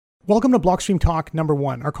Welcome to Blockstream Talk number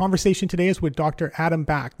 1. Our conversation today is with Dr. Adam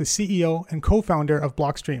Back, the CEO and co-founder of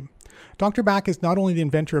Blockstream. Dr. Back is not only the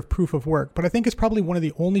inventor of proof of work, but I think is probably one of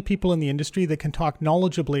the only people in the industry that can talk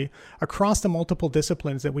knowledgeably across the multiple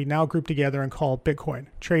disciplines that we now group together and call Bitcoin: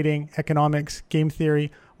 trading, economics, game theory,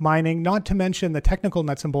 mining, not to mention the technical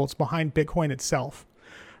nuts and bolts behind Bitcoin itself.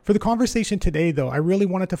 For the conversation today, though, I really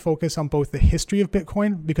wanted to focus on both the history of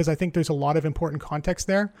Bitcoin, because I think there's a lot of important context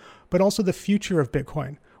there, but also the future of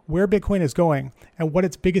Bitcoin, where Bitcoin is going, and what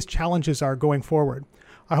its biggest challenges are going forward.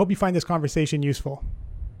 I hope you find this conversation useful.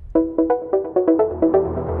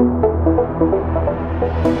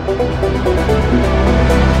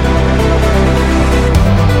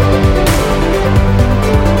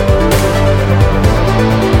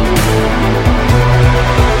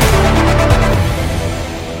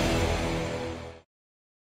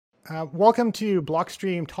 Welcome to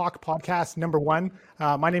Blockstream Talk podcast number 1.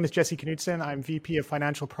 My name is Jesse Knudsen. I'm VP of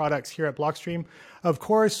Financial Products here at Blockstream. Of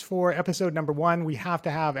course, for episode number 1, we have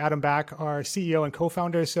to have Adam Back, our CEO and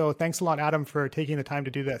co-founder. So thanks a lot, Adam, for taking the time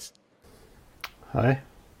to do this. Hi.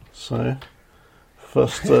 So,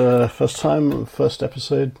 first time, first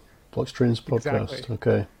episode, Blockstream's podcast. Exactly.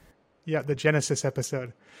 Okay. Yeah, the Genesis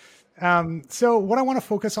episode. So what I want to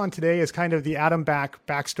focus on today is kind of the Adam Back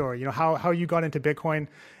backstory, how you got into Bitcoin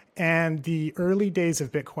and the early days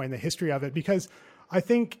of Bitcoin, the history of it, because I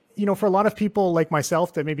think, for a lot of people like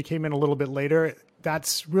myself that maybe came in a little bit later,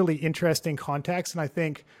 that's really interesting context. And I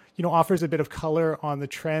think, offers a bit of color on the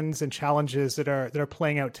trends and challenges that are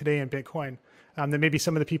playing out today in Bitcoin that maybe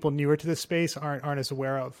some of the people newer to this space aren't as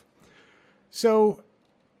aware of. So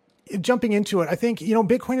jumping into it, I think,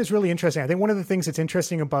 Bitcoin is really interesting. I think one of the things that's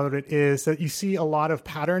interesting about it is that you see a lot of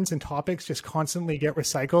patterns and topics just constantly get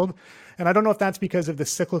recycled. And I don't know if that's because of the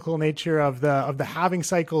cyclical nature of the halving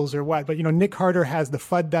cycles or what, but, Nick Carter has the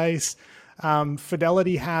FUD dice.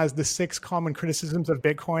 Fidelity has the 6 common criticisms of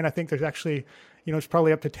Bitcoin. I think there's actually, it's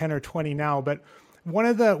probably up to 10 or 20 now, but one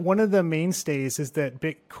of the mainstays is that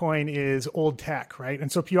Bitcoin is old tech, right?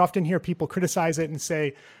 And so you often hear people criticize it and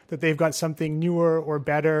say that they've got something newer or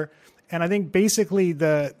better. And I think basically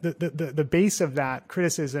the base of that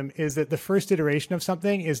criticism is that the first iteration of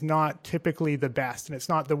something is not typically the best, and it's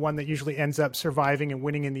not the one that usually ends up surviving and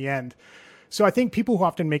winning in the end. So I think people who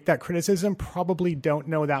often make that criticism probably don't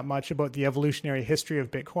know that much about the evolutionary history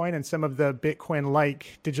of Bitcoin and some of the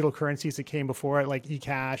Bitcoin-like digital currencies that came before it, like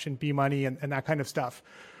eCash and B-Money and that kind of stuff.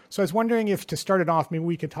 So I was wondering if, to start it off, maybe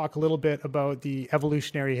we could talk a little bit about the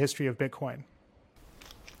evolutionary history of Bitcoin.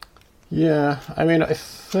 Yeah, I mean, I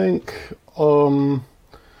think, of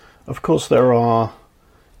course, there are,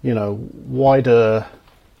 wider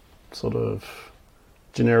sort of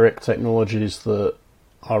generic technologies that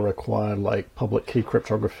are required, like public key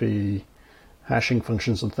cryptography, hashing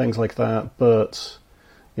functions and things like that. But,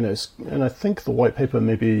 and I think the white paper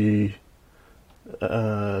maybe,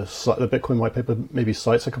 the Bitcoin white paper maybe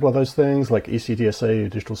cites a couple of those things, like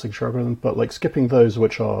ECDSA, digital signature algorithm, but like skipping those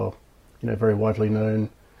which are, very widely known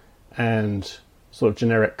and sort of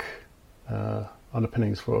generic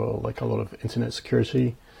underpinnings for like a lot of internet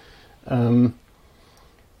security. And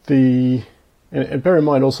bear in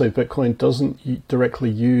mind also, Bitcoin doesn't directly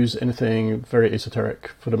use anything very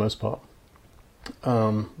esoteric for the most part,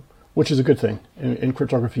 which is a good thing. In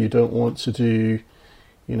cryptography, you don't want to do,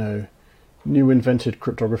 new invented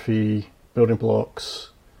cryptography building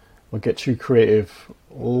blocks or get too creative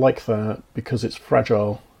like that, because it's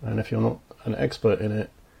fragile. And if you're not an expert in it,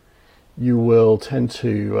 you will tend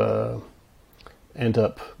to end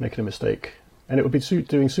up making a mistake. And it would be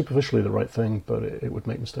doing superficially the right thing, but it would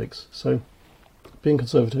make mistakes. So being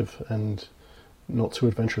conservative and not too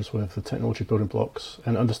adventurous with the technology building blocks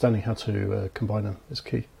and understanding how to combine them is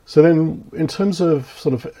key. So then in terms of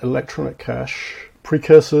sort of electronic cash,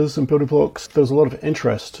 precursors and building blocks, there's a lot of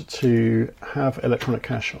interest to have electronic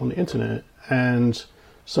cash on the internet. And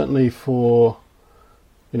certainly for,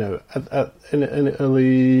 in the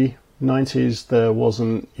early 90s, there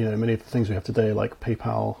wasn't, many of the things we have today, like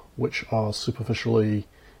PayPal, which are superficially,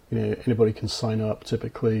 anybody can sign up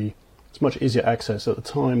typically. It's much easier access. At the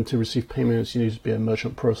time, to receive payments, you need to be a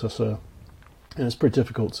merchant processor, and it's pretty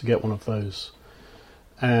difficult to get one of those.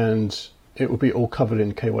 And it would be all covered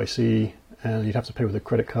in KYC, and you'd have to pay with a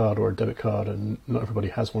credit card or a debit card, and not everybody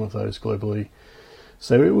has one of those globally.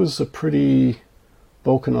 So it was a pretty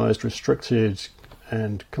balkanized, restricted,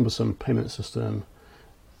 and cumbersome payment system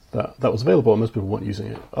that was available, and most people weren't using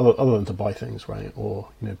it, other than to buy things, right? Or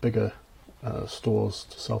bigger stores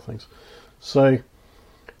to sell things. So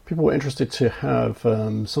people were interested to have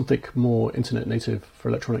something more internet native for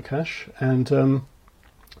electronic cash, and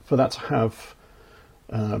for that to have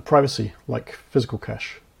privacy like physical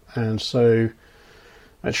cash. And so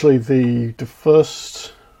actually the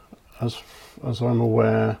first, as I'm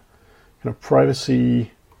aware, kind of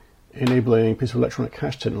privacy enabling piece of electronic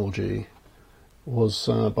cache technology was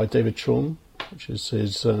by David Chaum, which is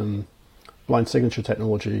his blind signature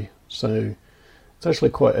technology. So it's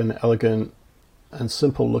actually quite an elegant and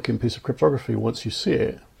simple looking piece of cryptography once you see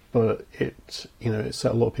it, but it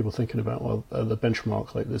set a lot of people thinking about, well, the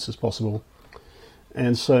benchmark, like this is possible.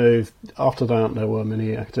 And so after that, there were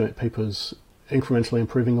many academic papers incrementally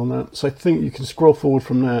improving on that. So I think you can scroll forward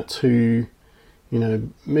from that to,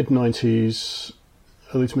 mid-90s,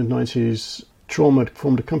 early to mid-90s. Chaum had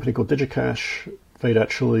formed a company called DigiCash. They'd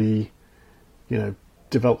actually,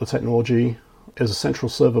 developed the technology as a central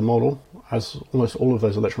server model, as almost all of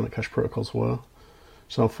those electronic cache protocols were.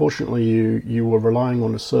 So unfortunately, you were relying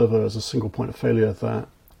on the server as a single point of failure that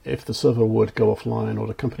if the server would go offline or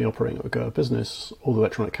the company operating it would go out of business, all the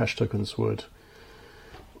electronic cache tokens would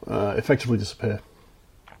effectively disappear,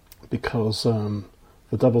 because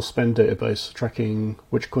the double spend database tracking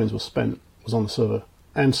which coins were spent was on the server.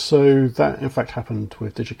 And so that in fact happened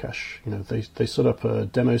with DigiCash. They set up a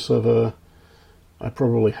demo server. I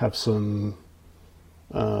probably have some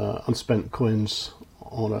unspent coins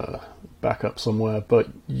on a backup somewhere, but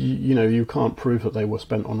you can't prove that they were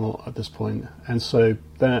spent or not at this point. And so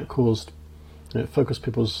that caused, it focused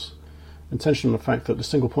people's attention on the fact that the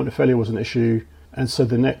single point of failure was an issue, and so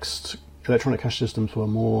the next electronic cache systems were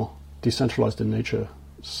more decentralized in nature,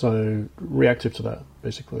 so reactive to that,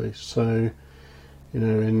 basically. So,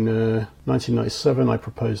 in 1997, I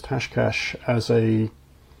proposed Hashcash as a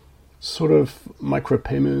sort of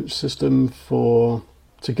micropayment system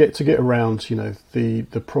to get around,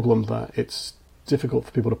 the problem that it's difficult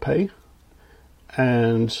for people to pay,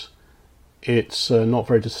 and it's not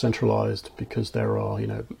very decentralized because there are,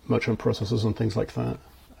 merchant processors and things like that.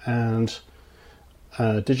 And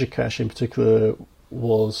DigiCash in particular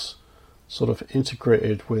was sort of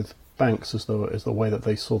integrated with banks as the way that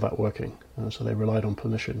they saw that working. So they relied on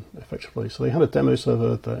permission effectively. So they had a demo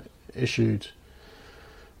server that issued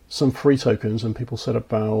some free tokens, and people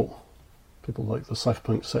like the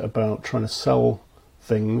cypherpunks set about trying to sell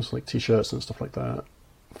things like t-shirts and stuff like that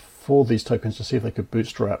for these tokens to see if they could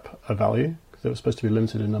bootstrap a value, because they were supposed to be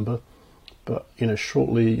limited in number. But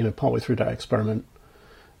shortly, partway through that experiment,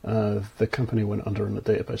 the company went under and the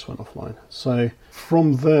database went offline. So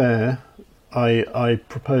from there, I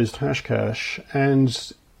proposed Hashcash, and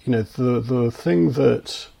the thing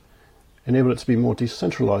that enabled it to be more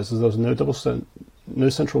decentralized is there was no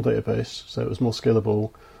central database, so it was more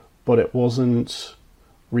scalable, but it wasn't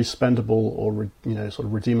respendable or sort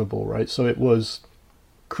of redeemable, right? So it was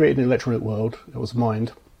created in an electronic world. It was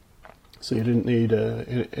mined, so you didn't need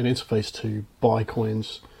an interface to buy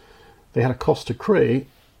coins. They had a cost to create,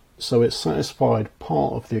 so it satisfied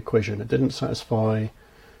part of the equation. It didn't satisfy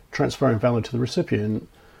transferring value to the recipient,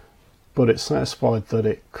 but it satisfied that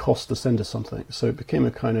it cost the sender something. So it became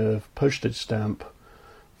a kind of postage stamp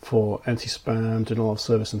for anti-spam, denial of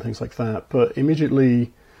service, and things like that. But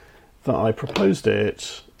immediately that I proposed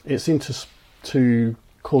it, it seemed to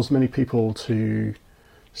cause many people to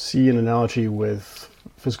see an analogy with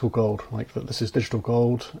physical gold, like that this is digital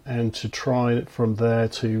gold, and to try from there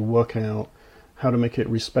to work out how to make it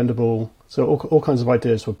respendable. So all kinds of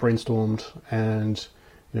ideas were brainstormed, and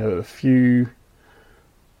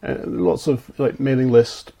lots of like mailing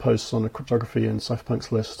list posts on a cryptography and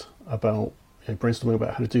cypherpunks list about brainstorming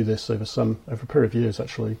about how to do this over a period of years,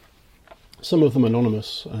 actually. Some of them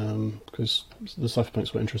anonymous, because the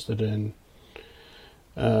cypherpunks were interested in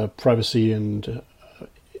privacy and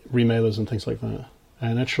remailers and things like that.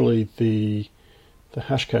 And actually the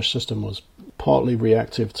Hashcash system was partly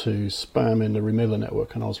reactive to spam in the remailer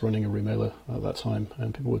network, and I was running a remailer at that time,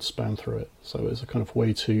 and people would spam through it. So it was a kind of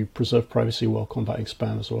way to preserve privacy while combating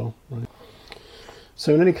spam as well, right?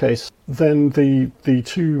 So in any case, then the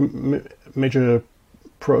two major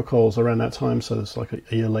protocols around that time, so it's like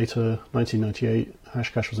a year later, 1998,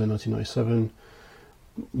 Hashcash was in 1997,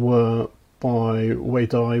 were by Wei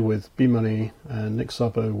Dai with B-Money and Nick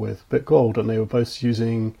Szabo with BitGold, and they were both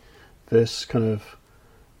using this kind of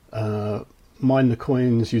mine the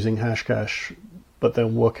coins using Hashcash, but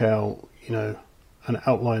then work out, an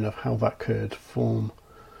outline of how that could form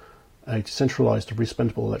a decentralized,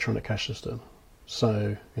 respendable electronic cash system.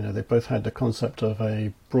 So, they both had the concept of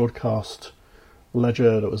a broadcast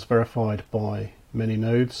ledger that was verified by many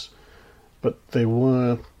nodes, but they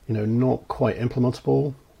were, not quite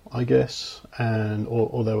implementable, I guess, and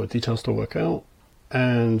or there were details to work out,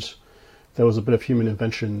 and there was a bit of human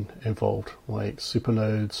invention involved, like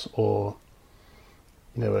supernodes or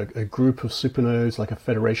a group of supernodes, like a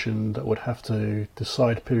federation, that would have to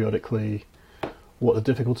decide periodically what the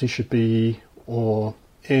difficulty should be, or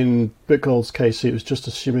in BitGold's case, it was just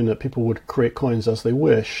assuming that people would create coins as they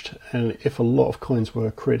wished, and if a lot of coins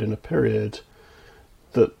were created in a period,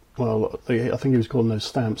 I think he was calling those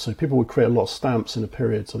stamps, so people would create a lot of stamps in a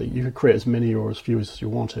period so that you could create as many or as few as you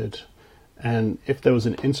wanted. And if there was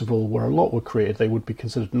an interval where a lot were created, they would be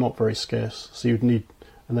considered not very scarce, so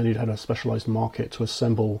then you'd have a specialized market to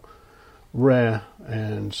assemble rare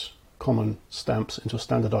and common stamps into a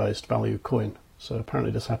standardized value coin. So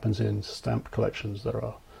apparently this happens in stamp collections. There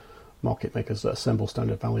are market makers that assemble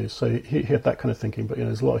standard values. So he had that kind of thinking, but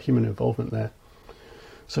there's a lot of human involvement there.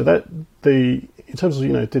 So in terms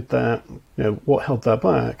of did that, what held that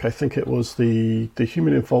back? I think it was the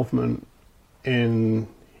human involvement in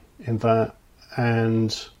that,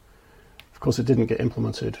 and of course it didn't get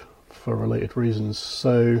implemented for related reasons.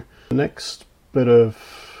 So the next bit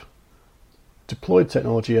of deployed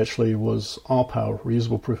technology actually was RPower,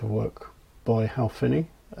 reusable proof of work, by Hal Finney,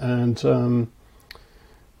 and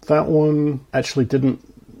that one actually didn't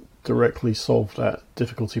directly solve that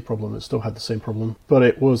difficulty problem. It still had the same problem, but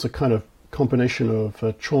it was a kind of combination of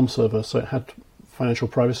a Chorm server, so it had financial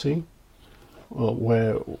privacy,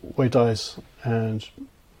 where WayDice and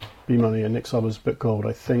B-Money and Nick Saba's BitGold,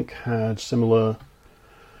 I think, had similar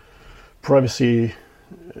privacy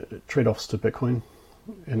trade-offs to Bitcoin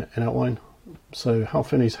in outline. So Hal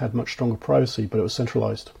Finney's had much stronger privacy, but it was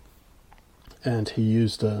centralized. And he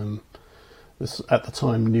used this, at the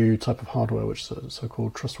time, new type of hardware, which is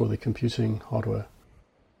so-called trustworthy computing hardware.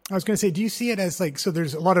 I was going to say, do you see it as so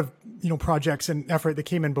there's a lot of, projects and effort that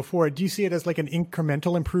came in before it. Do you see it as like an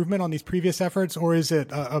incremental improvement on these previous efforts, or is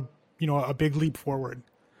it a big leap forward?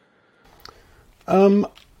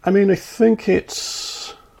 I think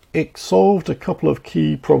it solved a couple of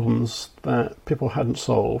key problems that people hadn't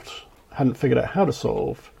figured out how to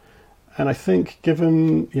solve. And I think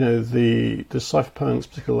given, the cypherpunks,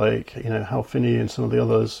 particularly like, Hal Finney and some of the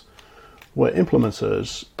others were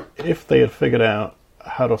implementers, if they had figured out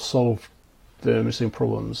how to solve the missing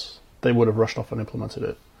problems, they would have rushed off and implemented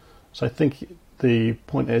it. So I think the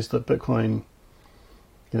point is that Bitcoin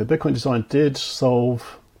design did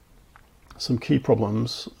solve some key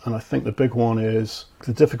problems, and I think the big one is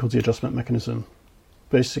the difficulty adjustment mechanism.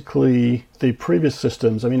 Basically, the previous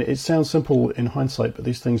systems, it sounds simple in hindsight, but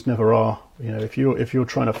these things never are. If you're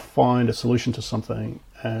trying to find a solution to something,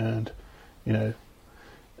 and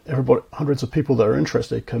hundreds of people that are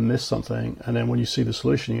interested can miss something, and then when you see the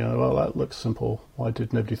solution, you go, well, that looks simple. Why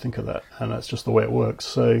did nobody think of that? And that's just the way it works.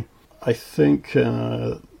 So I think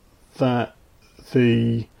that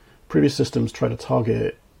the previous systems try to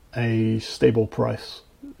target a stable price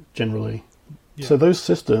generally. Yeah. So those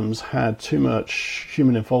systems had too much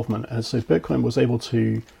human involvement, and so Bitcoin was able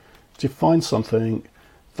to define something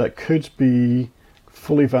that could be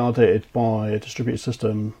fully validated by a distributed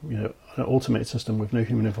system, an automated system with no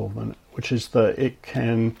human involvement, which is that it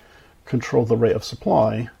can control the rate of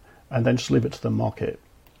supply and then just leave it to the market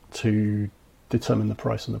to determine the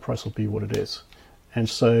price, and the price will be what it is. And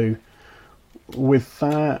so with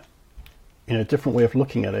that, different way of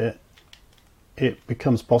looking at it, it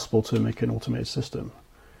becomes possible to make an automated system.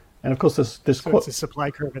 And of course, there's it's a supply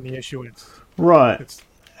curve in the issuance. Right.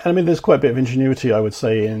 There's quite a bit of ingenuity, I would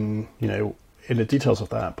say, in the details of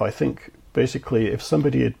that. But I think basically, if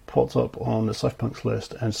somebody had popped up on the cypherpunks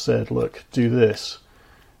list and said, "Look, do this,"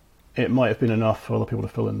 it might have been enough for other people to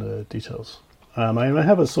fill in the details. I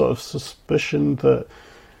have a sort of suspicion that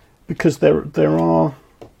because there are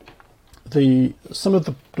some of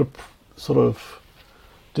the sort of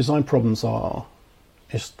design problems are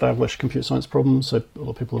established computer science problems. So a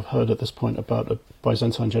lot of people have heard at this point about the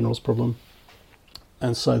Byzantine generals problem.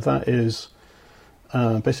 And so that is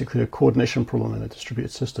basically a coordination problem in a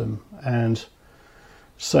distributed system. And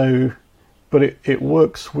so, but it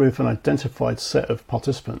works with an identified set of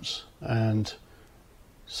participants. And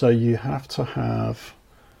so you have to have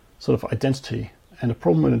sort of identity. And the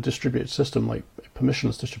problem in a distributed system, like a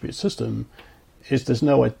permissionless distributed system, is there's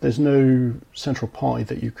no central party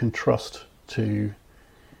that you can trust to,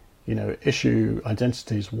 issue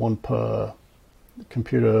identities, one per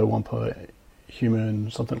computer, one per human,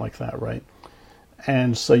 something like that, right?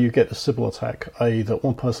 And so you get a Sybil attack, i.e. that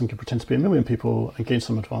one person can pretend to be a million people and gain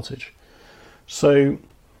some advantage. So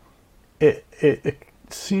it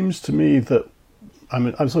seems to me that,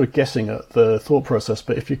 I'm sort of guessing at the thought process,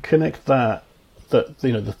 but if you connect the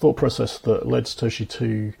thought process that led Satoshi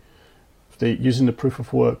to using the proof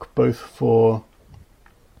of work both for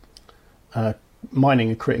mining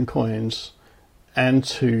and creating coins and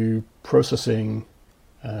to processing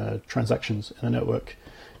transactions in the network,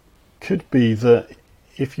 could be that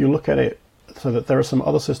if you look at it, so that there are some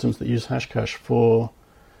other systems that use Hashcash for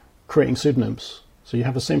creating pseudonyms. So you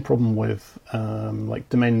have the same problem with like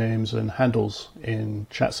domain names and handles in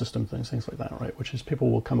chat system things like that, right? Which is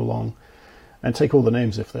people will come along and take all the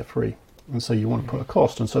names if they're free. And so you want to put a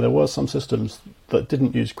cost. And so there were some systems that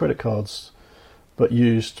didn't use credit cards, but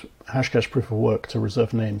used Hashcash proof of work to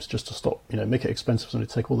reserve names just to stop, make it expensive for them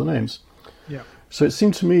to take all the names. Yeah. So it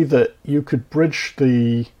seemed to me that you could bridge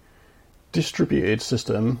the distributed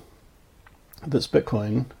system that's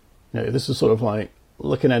Bitcoin. This is sort of like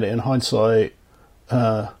looking at it in hindsight,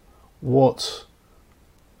 how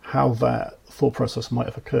that thought process might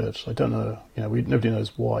have occurred. I don't know, nobody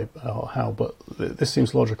knows why or how, but this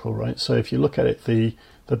seems logical, right? So if you look at it, the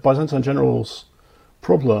Byzantine generals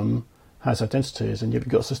problem has identities, and you've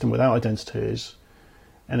got a system without identities.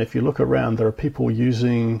 And if you look around, there are people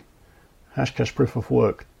using Hashcash proof of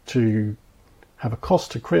work to have a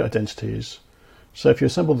cost to create identities. So if you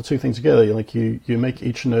assemble the two things together, you make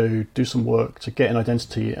each node do some work to get an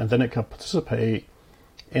identity, and then it can participate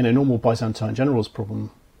in a normal Byzantine generals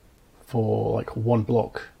problem for like one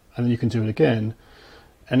block, and then you can do it again.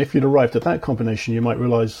 And if you'd arrived at that combination, you might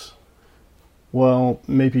realize, well,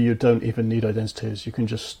 maybe you don't even need identities. You can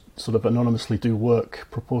just sort of anonymously do work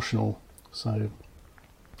proportional. So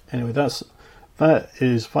anyway, that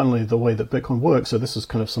is finally the way that Bitcoin works. So this is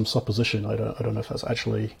kind of some supposition. I don't know if that's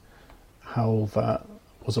actually how that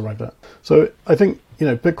was arrived at. So I think,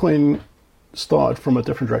 Bitcoin started from a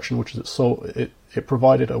different direction, which is it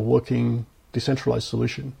provided a working decentralized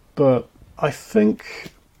solution. But I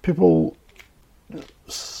think people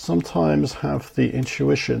sometimes have the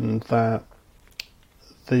intuition that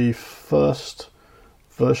the first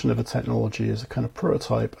version of a technology is a kind of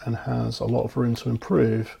prototype and has a lot of room to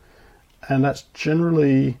improve. And that's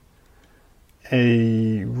generally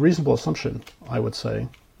a reasonable assumption, I would say.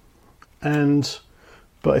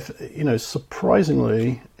 But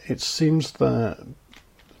surprisingly, it seems that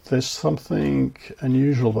there's something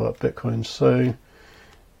unusual about Bitcoin. So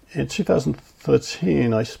in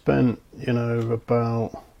 2013, I spent,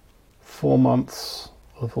 about 4 months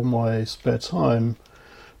of all my spare time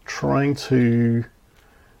trying to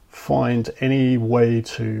find any way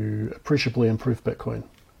to appreciably improve Bitcoin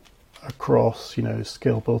across,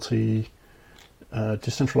 scalability,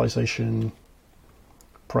 decentralization,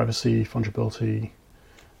 privacy, fungibility,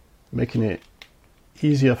 making it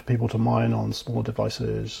easier for people to mine on smaller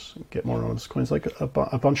devices, get more anonymous coins, like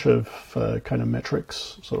a bunch of kind of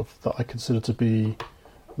metrics sort of that I consider to be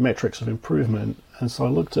metrics of improvement. And so I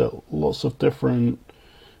looked at lots of different,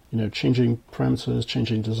 changing parameters,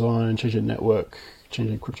 changing design, changing network,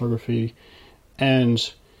 changing cryptography.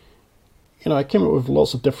 And, I came up with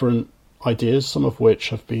lots of different ideas, some of which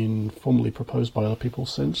have been formally proposed by other people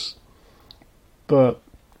since. But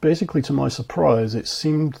basically, to my surprise, it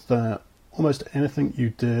seemed that almost anything you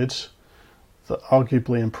did that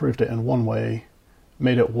arguably improved it in one way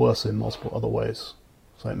made it worse in multiple other ways.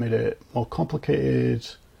 So it made it more complicated,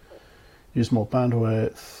 used more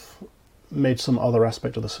bandwidth, made some other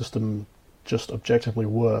aspect of the system just objectively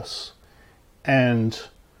worse. And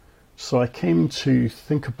so I came to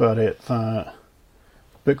think about it that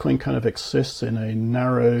Bitcoin kind of exists in a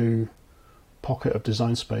narrow pocket of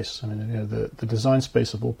design space. I mean, the design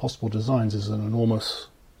space of all possible designs is an enormous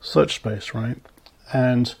search space, right?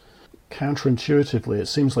 And counterintuitively, it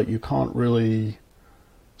seems like you can't really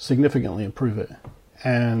significantly improve it.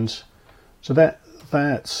 And so that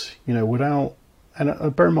without,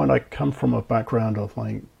 and bear in mind, I come from a background of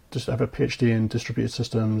I have a PhD in distributed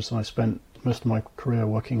systems, and I spent most of my career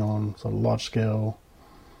working on sort of large scale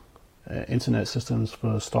internet systems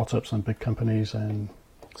for startups and big companies and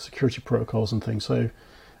security protocols and things. So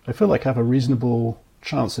I feel like I have a reasonable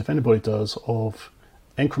chance, if anybody does, of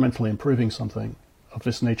incrementally improving something of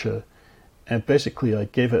this nature. And basically I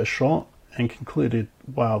gave it a shot and concluded,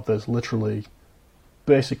 wow, there's literally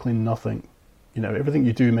basically nothing. Everything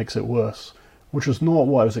you do makes it worse, which was not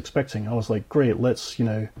what I was expecting. I was like, great, let's,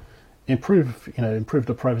 improve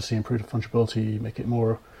the privacy, improve the fungibility, make it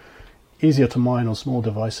more easier to mine on small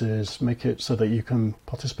devices, make it so that you can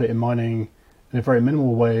participate in mining in a very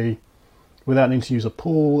minimal way without needing to use a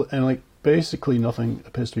pool, and basically nothing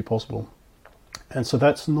appears to be possible. And so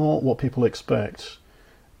that's not what people expect,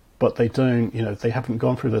 but they don't, they haven't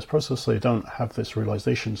gone through this process, so they don't have this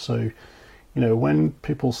realization. So, when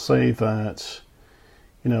people say that,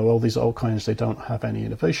 well, these altcoins, they don't have any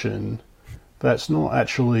innovation, that's not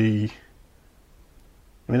actually,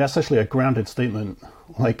 that's actually a grounded statement.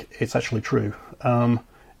 It's actually true,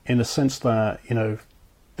 in the sense that,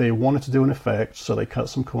 they wanted to do an effect, so they cut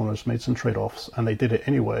some corners, made some trade-offs, and they did it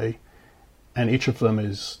anyway. And each of them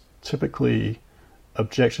is typically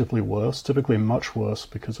objectively worse, typically much worse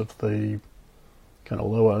because of the kind of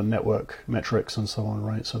lower network metrics and so on,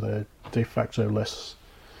 right? So they're de facto less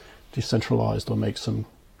decentralized, or make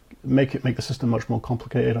the system much more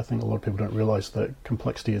complicated. I think a lot of people don't realize that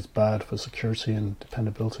complexity is bad for security and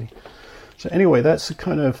dependability. So anyway, that's a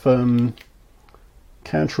kind of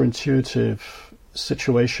counterintuitive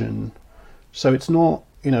situation. So it's not,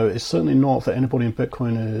 it's certainly not that anybody in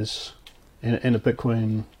Bitcoin is in a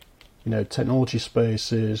Bitcoin, technology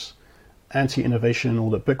space is anti-innovation, or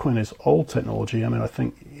that Bitcoin is old technology. I mean, I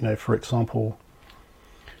think, for example,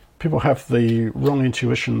 people have the wrong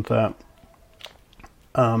intuition that,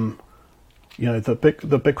 the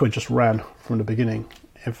Bitcoin just ran from the beginning.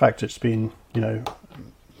 In fact, it's been,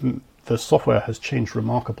 the software has changed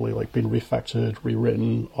remarkably, like been refactored,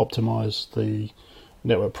 rewritten, optimized, the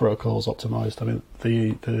network protocols optimized. I mean,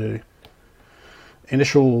 the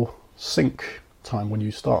initial sync time when you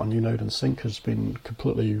start a new node and sync has been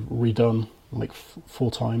completely redone like 4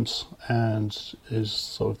 times, and is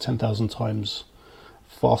sort of 10,000 times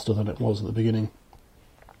faster than it was at the beginning.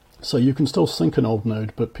 So you can still sync an old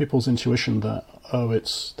node, but people's intuition that,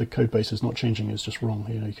 it's the code base is not changing is just wrong.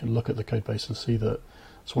 You can look at the code base and see that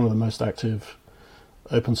it's one of the most active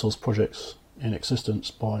open source projects in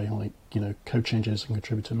existence by code changes and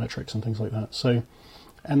contributor metrics and things like that. So,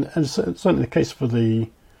 and it's certainly the case for the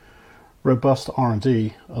robust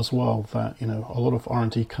R&D as well, that a lot of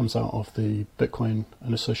R&D comes out of the Bitcoin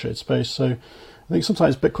and associated space. So I think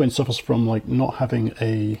sometimes Bitcoin suffers from not having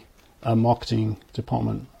a marketing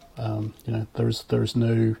department. There is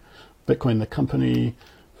no Bitcoin the company.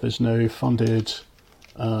 There's no funded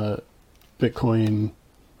Bitcoin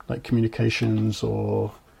communications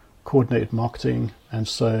or coordinated marketing, and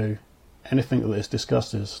so anything that is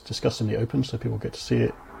discussed in the open, so people get to see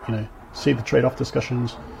it, see the trade-off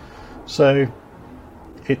discussions. So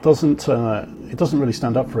it doesn't really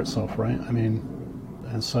stand up for itself, right? I mean,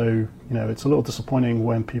 and so it's a little disappointing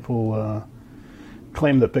when people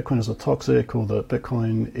claim that Bitcoin is toxic, or that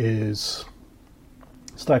Bitcoin is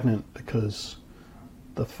stagnant, because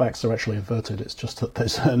the facts are actually averted. It's just that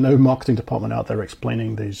there's no marketing department out there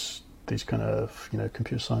explaining these kind of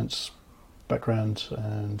computer science background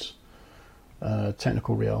and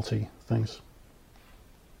technical reality things.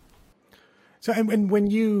 So, and when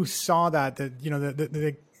you saw that the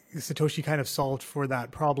Satoshi kind of solved for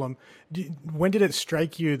that problem, when did it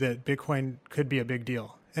strike you that Bitcoin could be a big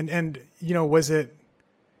deal? And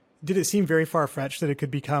did it seem very far-fetched that it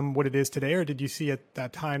could become what it is today, or did you see at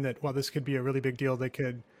that time that, well, this could be a really big deal that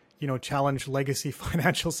could, challenge legacy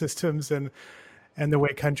financial systems and the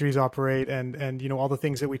way countries operate and all the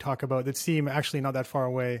things that we talk about that seem actually not that far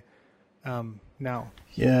away now?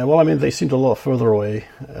 Yeah, well, I mean, they seemed a lot further away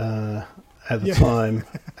at the time.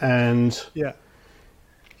 And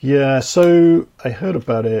so I heard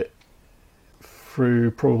about it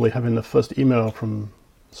through probably having the first email from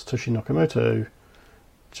Satoshi Nakamoto,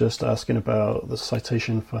 just asking about the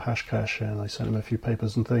citation for Hashcash, and I sent him a few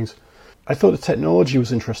papers and things. I thought the technology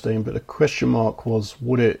was interesting, but the question mark was,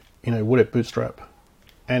 would it bootstrap?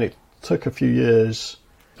 And it took a few years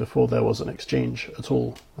before there was an exchange at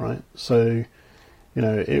all, right? So,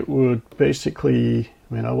 it would basically,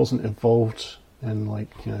 I wasn't involved in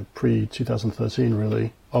pre-2013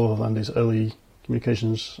 really, other than these early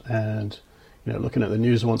communications and, looking at the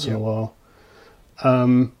news once in a while.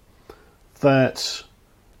 That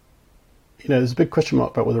there's a big question mark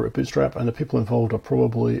about whether it bootstrap, and the people involved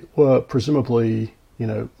were presumably,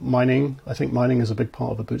 mining. I think mining is a big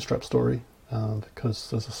part of the bootstrap story, because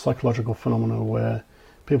there's a psychological phenomenon where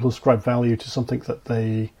people ascribe value to something that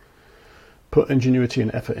they put ingenuity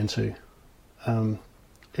and effort into,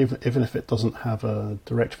 even if it doesn't have a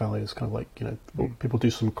direct value. It's kind of people do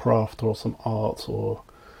some craft or some art, or,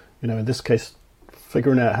 in this case,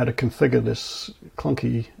 figuring out how to configure this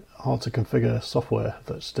clunky, hard to configure software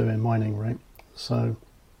that's doing mining, right? So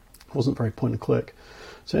it wasn't very point and click.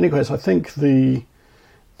 So anyways, I think it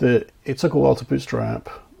took a while to bootstrap,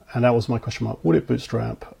 and that was my question mark. Would it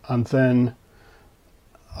bootstrap? And then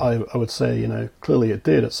I would say, clearly it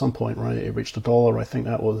did at some point, right? It reached $1. I think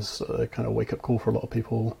that was a kind of wake up call for a lot of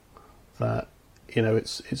people that,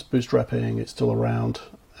 it's bootstrapping, it's still around,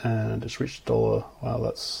 and it's reached $1. Wow,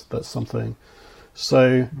 that's something.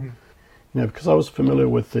 So, because I was familiar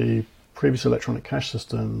with the previous electronic cash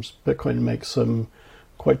systems, Bitcoin makes some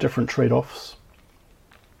quite different trade-offs.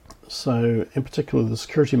 So, in particular, the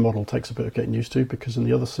security model takes a bit of getting used to, because in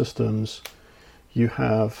the other systems, you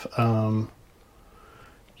have,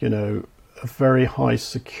 a very high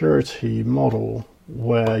security model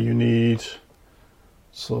where you need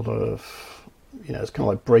sort of, it's kind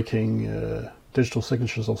of like breaking digital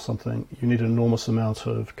signatures or something, you need an enormous amount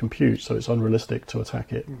of compute, so it's unrealistic to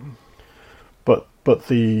attack it. But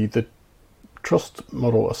the trust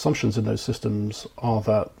model assumptions in those systems are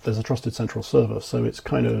that there's a trusted central server, so it's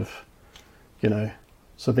kind of,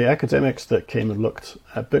 so the academics that came and looked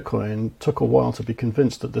at Bitcoin took a while to be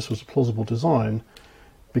convinced that this was a plausible design,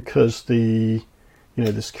 because the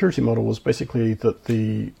security model was basically that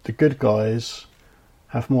the good guys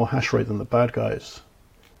have more hash rate than the bad guys.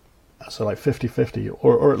 So like 50-50,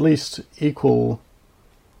 or at least equal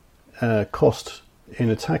cost in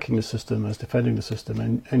attacking the system as defending the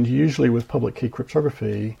system. And usually with public key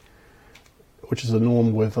cryptography, which is the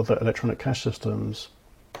norm with other electronic cash systems,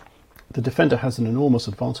 the defender has an enormous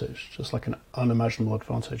advantage, just like an unimaginable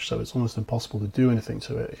advantage. So it's almost impossible to do anything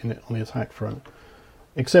to it on the attack front,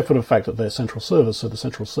 except for the fact that they're central servers. So the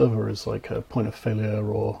central server is like a point of failure,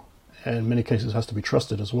 or in many cases has to be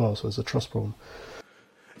trusted as well. So there's a trust problem.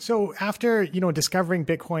 So after, discovering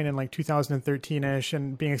Bitcoin in like 2013-ish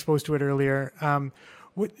and being exposed to it earlier,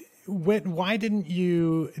 why didn't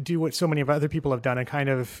you do what so many of other people have done and kind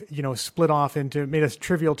of, split off made a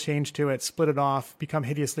trivial change to it, split it off, become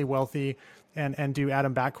hideously wealthy, and do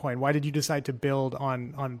Atom Backcoin? Why did you decide to build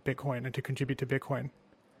on Bitcoin and to contribute to Bitcoin?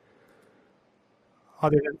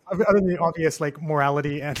 Other than the obvious like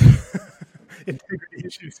morality and integrity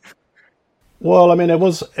issues. Well, I mean,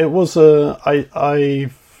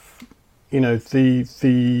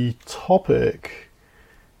 the topic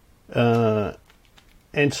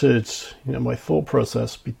entered my thought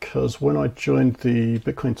process because when I joined the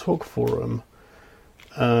Bitcoin Talk forum,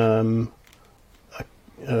 a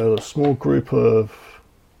small group of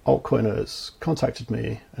altcoiners contacted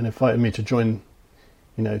me and invited me to join,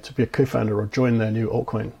 to be a co-founder or join their new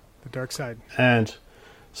altcoin. The dark side. And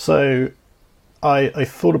so I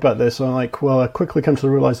thought about this, and I quickly came to the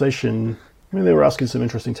realization. I mean, they were asking some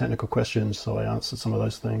interesting technical questions, so I answered some of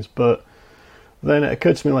those things. But then it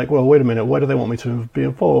occurred to me, wait a minute, why do they want me to be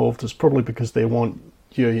involved? It's probably because they want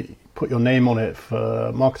you to put your name on it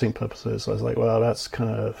for marketing purposes. So I was like, well, that's kind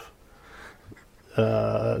of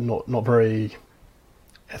not very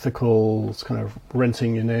ethical. It's kind of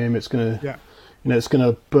renting your name. It's going to, it's going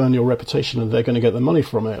to burn your reputation, and they're going to get the money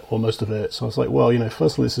from it, or most of it. So I was like, well,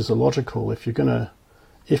 firstly, this is illogical. If you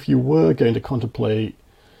were going to contemplate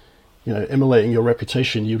immolating your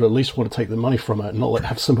reputation, you'd at least want to take the money from it and not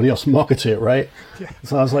have somebody else market it, right? Yeah.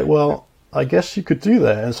 So I was like, well, I guess you could do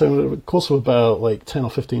that. And so in the course of about 10 or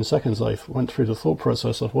 15 seconds, I went through the thought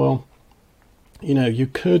process of, well, you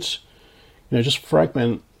could, just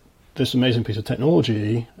fragment this amazing piece of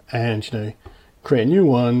technology and, create a new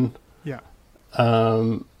one,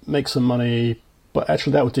 make some money, but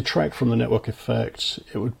actually that would detract from the network effect.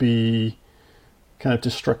 It would be kind of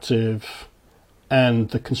destructive. And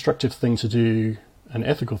the constructive thing to do, and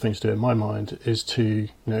ethical thing to do in my mind, is to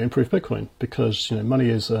improve Bitcoin, because money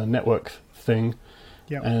is a network thing,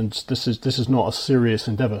 and this is not a serious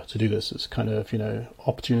endeavor to do this. It's kind of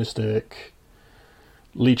opportunistic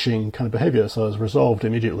leeching kind of behavior. So I was resolved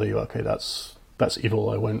immediately. Okay, that's evil.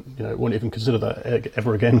 I won't even consider that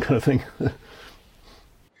ever again, kind of thing.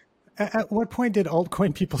 At what point did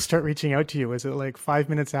altcoin people start reaching out to you? Was it like 5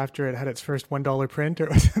 minutes after it had its first $1 print, or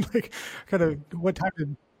was it like kind of what time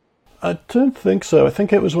did? I don't think so. I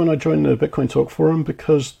think it was when I joined the Bitcoin Talk forum,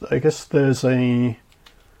 because I guess there's a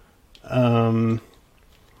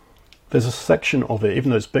section of it, even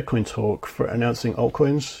though it's Bitcoin Talk, for announcing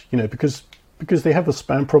altcoins. Because they have a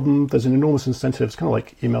spam problem. There's an enormous incentive. It's kind of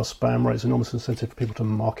like email spam, right? It's an enormous incentive for people to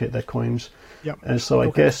market their coins. Yep. And so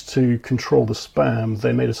I guess to control the spam,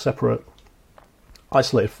 they made a separate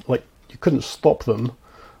isolated, you couldn't stop them.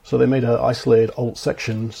 So they made an isolated alt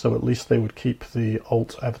section, so at least they would keep the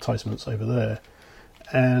alt advertisements over there.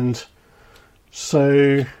 And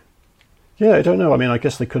so, I don't know. I mean, I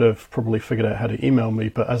guess they could have probably figured out how to email me,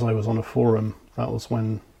 but as I was on a forum, that was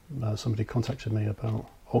when somebody contacted me about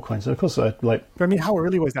altcoins. So of course, But I mean, how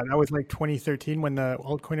early was that? That was like 2013 when the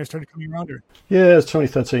altcoiners started coming around, or? Yeah, it's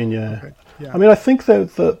 2013. Yeah. Okay. Yeah. I mean, I think I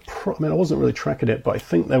wasn't really tracking it, but I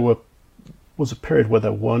think there was a period where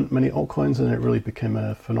there weren't many altcoins, and it really became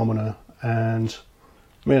a phenomena. And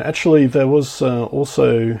I mean, actually, there was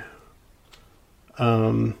also.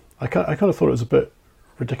 I kind of thought it was a bit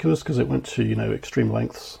ridiculous because it went to extreme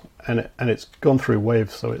lengths, and it's gone through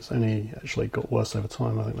waves, so it's only actually got worse over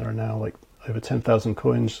time. I think there are now over 10,000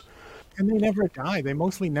 coins. And they never die. They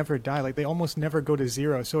mostly never die. They almost never go to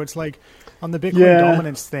zero. So it's like on the Bitcoin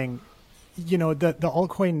dominance thing, the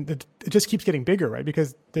altcoin, it just keeps getting bigger, right?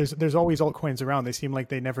 Because there's always altcoins around. They seem like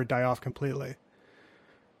they never die off completely.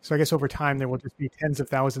 So I guess over time there will just be tens of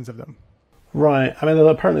thousands of them. Right. I mean,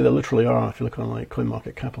 apparently there literally are. If you look on like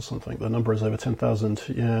CoinMarketCap or something, the number is over 10,000.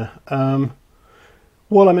 Yeah.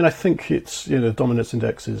 Well, I mean, I think it's the dominance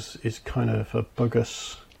index is kind of a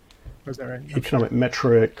bogus Was that right? economic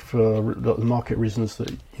metric for the market reasons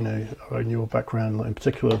that are in your background, like in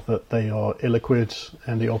particular that they are illiquid,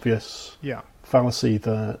 and the obvious Yeah. fallacy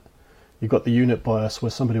that you've got the unit bias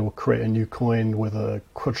where somebody will create a new coin with a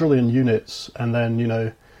quadrillion units, and then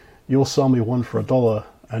you'll sell me one for $1,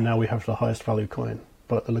 and now we have the highest value coin,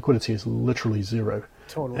 but the liquidity is literally zero.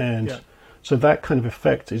 Totally. And yeah. so that kind of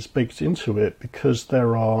effect is baked into it because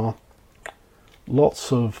there are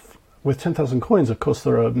lots of, with 10,000 coins, of course,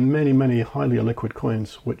 there are many, many highly illiquid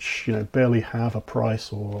coins which barely have a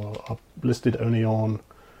price or are listed only on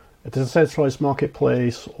a decentralized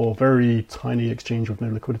marketplace or very tiny exchange with no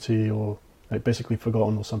liquidity or basically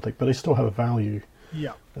forgotten or something, but they still have a value.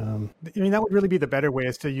 Yeah. I mean, that would really be the better way,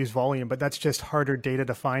 is to use volume, but that's just harder data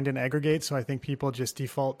to find and aggregate. So I think people just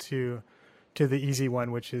default to the easy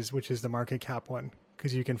one, which is the market cap one,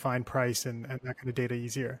 because you can find price and that kind of data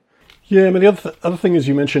easier. Yeah, I mean, the other thing, as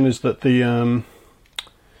you mentioned, is that the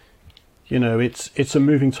it's a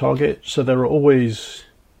moving target, so there are always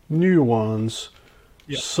new ones.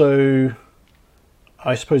 Yeah. So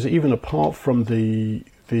I suppose even apart from the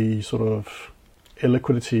sort of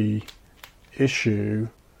illiquidity issue,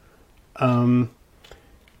 it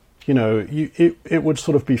would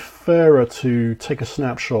sort of be fairer to take a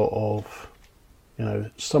snapshot of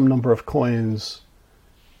some number of coins,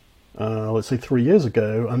 let's say 3 years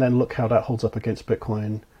ago, and then look how that holds up against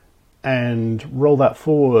Bitcoin, and roll that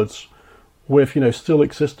forwards with still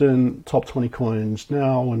existent top 20 coins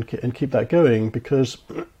now, and keep that going, because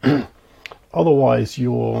otherwise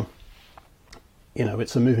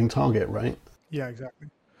it's a moving target, right? Yeah, exactly.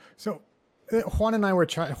 So Juan and I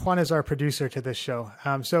Juan is our producer to this show.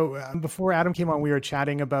 Before Adam came on, we were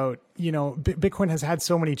chatting about, Bitcoin has had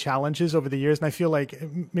so many challenges over the years. And I feel like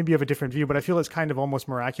maybe you have a different view, but I feel it's kind of almost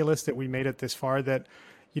miraculous that we made it this far, that,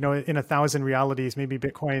 in 1,000 realities, maybe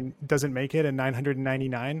Bitcoin doesn't make it in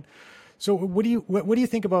 999. So what do you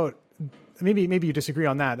think about, maybe you disagree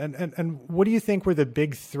on that. And what do you think were the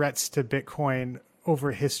big threats to Bitcoin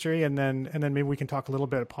over history, and then maybe we can talk a little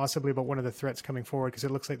bit possibly about one of the threats coming forward, because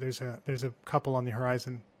it looks like there's a couple on the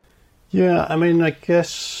horizon. Yeah, I mean, I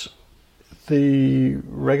guess the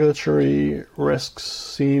regulatory risks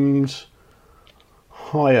seemed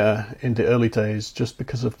higher in the early days just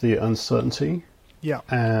because of the uncertainty. Yeah.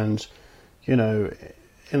 And in the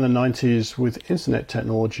 90s with internet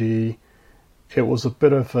technology, it was a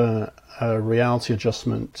bit of a reality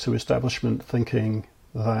adjustment to establishment thinking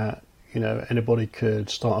that anybody could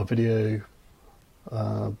start a video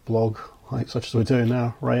blog such as we're doing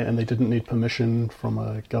now, right? And they didn't need permission from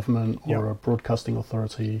a government or a broadcasting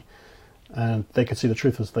authority, and they could see the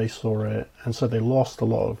truth as they saw it. And so they lost a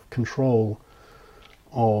lot of control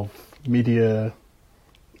of media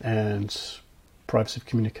and privacy of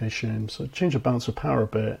communication. So it changed the balance of power a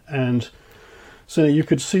bit. And so you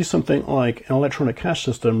could see something like an electronic cash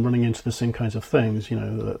system running into the same kinds of things,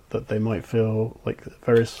 that they might feel like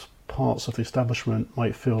various parts of the establishment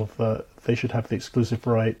might feel that they should have the exclusive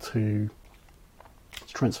right to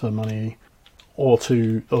transfer money or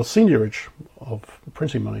seigniorage of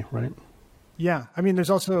printing money, right? Yeah. I mean, there's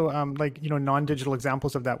also non-digital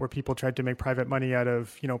examples of that, where people tried to make private money out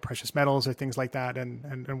of, precious metals or things like that,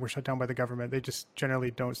 and were shut down by the government. They just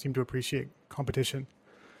generally don't seem to appreciate competition.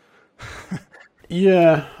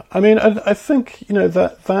 Yeah. I mean, I think,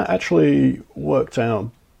 that actually worked out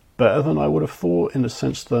better than I would have thought, in the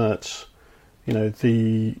sense that,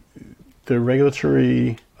 the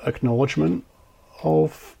regulatory acknowledgement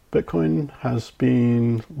of Bitcoin has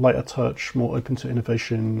been lighter touch, more open to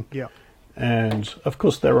innovation. Yeah. And of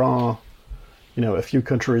course there are, a few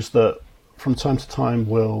countries that from time to time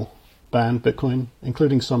will ban Bitcoin,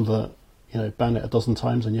 including some that, ban it a dozen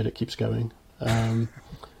times and yet it keeps going. And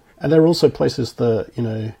there are also places that,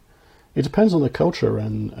 it depends on the culture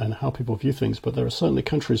and how people view things, but there are certainly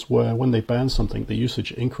countries where when they ban something, the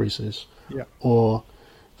usage increases. Yeah. Or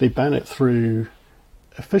they ban it through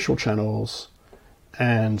official channels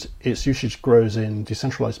and its usage grows in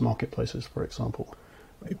decentralized marketplaces, for example.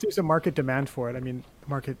 If there's a market demand for it, I mean, the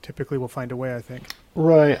market typically will find a way, I think.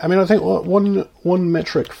 Right. I mean, I think one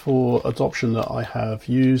metric for adoption that I have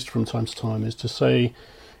used from time to time is to say,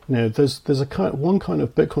 there's one kind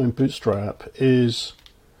of Bitcoin bootstrap is,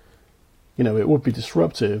 it would be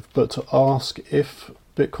disruptive, but to ask if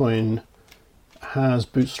Bitcoin has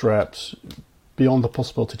bootstrapped beyond the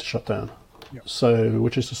possibility to shut down. Yep. So,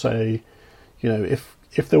 which is to say,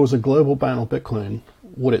 if there was a global ban on Bitcoin,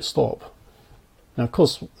 would it stop? Now, of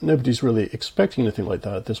course, nobody's really expecting anything like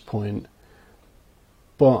that at this point,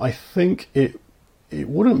 but I think it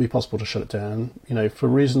wouldn't be possible to shut it down, for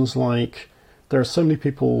reasons like there are so many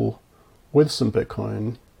people with some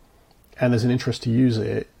Bitcoin and there's an interest to use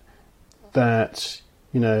it that,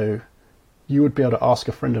 you would be able to ask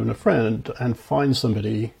a friend of a friend and find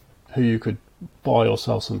somebody who you could buy or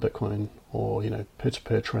sell some Bitcoin or,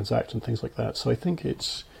 peer-to-peer transact and things like that. So I think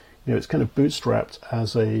it's kind of bootstrapped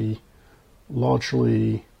as a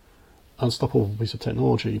largely unstoppable piece of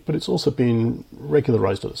technology, but it's also been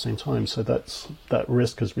regularized at the same time. So that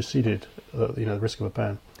risk has receded, the risk of a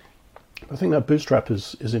ban. I think that bootstrap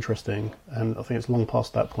is interesting, and I think it's long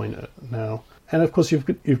past that point now. And of course, you've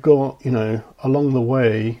got, along the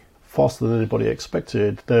way, faster than anybody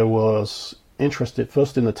expected, there was interest at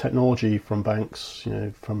first in the technology from banks,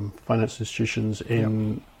 from finance institutions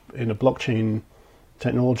in a blockchain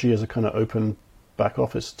technology as a kind of open back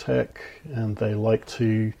office tech, and they like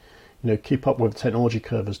to, keep up with the technology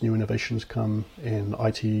curve as new innovations come in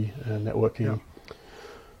IT and networking. Yeah.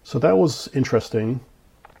 So that was interesting.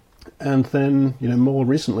 And then, more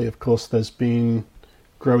recently, of course, there's been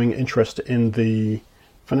growing interest in the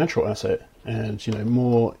financial asset and,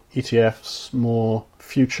 more ETFs, more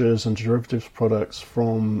futures and derivatives products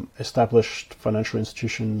from established financial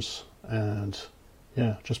institutions and,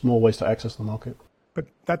 just more ways to access the market. But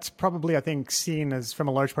that's probably, I think, seen as from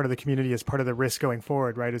a large part of the community as part of the risk going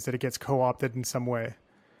forward, right? Is that it gets co-opted in some way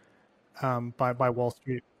by Wall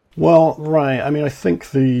Street. Well, right. I mean, I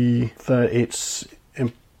think that it's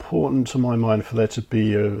important to my mind for there to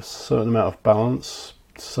be a certain amount of balance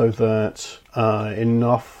so that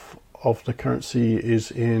enough of the currency is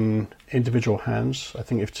in individual hands. I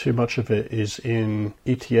think if too much of it is in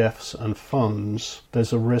ETFs and funds,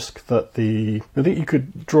 there's a risk that I think you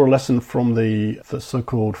could draw a lesson from the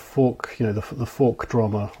so-called fork, the fork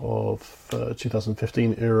drama of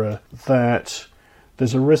 2015 era, that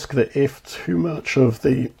there's a risk that if too much of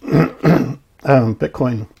the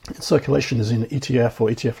Bitcoin circulation is in ETF or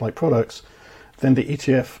ETF-like products, then the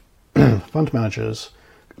ETF fund managers,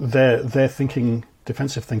 they're thinking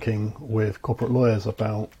defensive thinking with corporate lawyers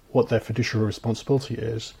about what their fiduciary responsibility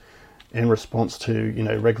is in response to,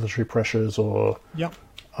 regulatory pressures or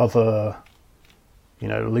other,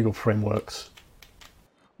 legal frameworks.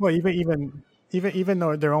 Well, even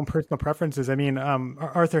though their own personal preferences. I mean,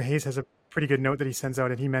 Arthur Hayes has a pretty good note that he sends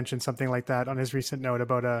out, and he mentioned something like that on his recent note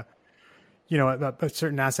about a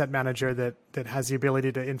certain asset manager that has the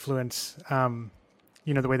ability to influence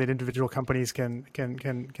the way that individual companies can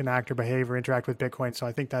act or behave or interact with Bitcoin. So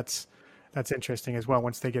I think that's interesting as well.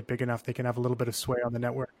 Once they get big enough, they can have a little bit of sway on the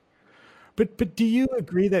network. But do you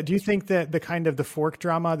think that the kind of the fork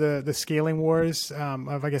drama, the scaling wars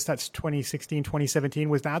of, I guess that's 2016, 2017,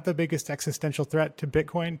 was that the biggest existential threat to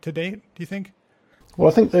Bitcoin to date, do you think? Well,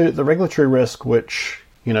 I think the regulatory risk, which,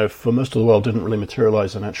 for most of the world didn't really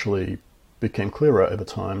materialize and actually became clearer over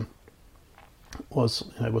time, was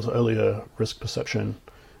earlier risk perception,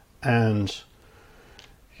 and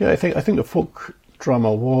I think the fork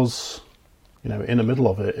drama was, in the middle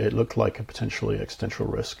of it, it looked like a potentially existential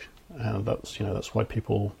risk, and that's why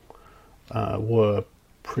people were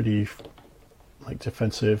pretty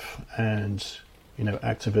defensive and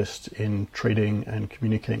activist in trading and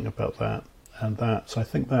communicating about that, so I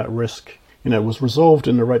think that risk was resolved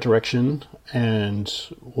in the right direction and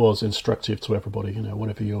was instructive to everybody.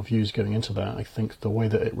 Whatever your views going into that, I think the way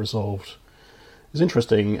that it resolved is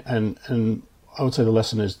interesting. And I would say the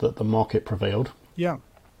lesson is that the market prevailed. Yeah.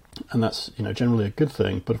 And that's, generally a good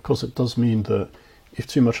thing. But of course, it does mean that if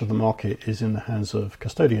too much of the market is in the hands of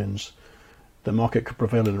custodians, the market could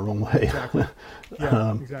prevail in the wrong way. Exactly.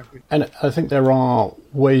 Yeah, exactly. And I think there are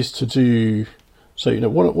ways to do so.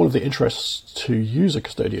 One of the interests to use a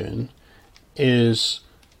custodian is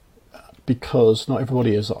because not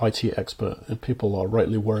everybody is an IT expert, and people are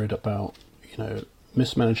rightly worried about,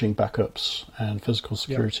 mismanaging backups and physical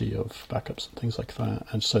security of backups and things like that.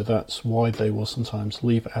 And so that's why they will sometimes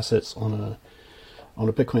leave assets on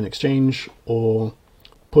a Bitcoin exchange or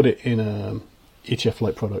put it in a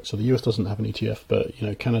ETF-like product. So the US doesn't have an ETF, but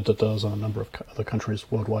Canada does, and a number of other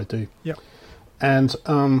countries worldwide do. Yeah. And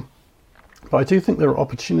but I do think there are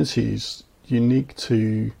opportunities unique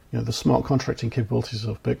to the smart contracting capabilities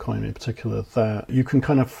of Bitcoin in particular, that you can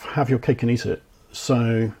kind of have your cake and eat it.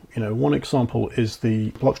 So, one example is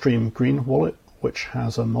the Blockstream Green wallet, which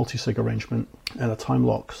has a multi-sig arrangement and a time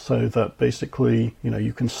lock, so that basically,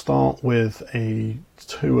 you can start with a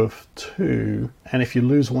 2 of 2, and if you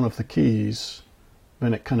lose one of the keys,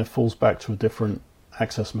 then it kind of falls back to a different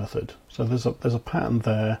access method. So there's a pattern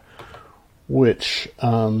there, which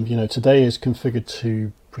today is configured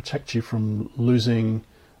to protect you from losing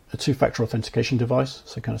a 2-factor authentication device,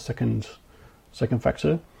 so kind of second second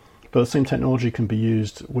factor. But the same technology can be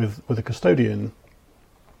used with a custodian,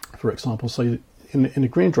 for example. So in a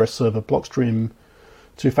green dress server, Blockstream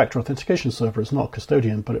two-factor authentication server is not a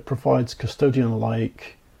custodian, but it provides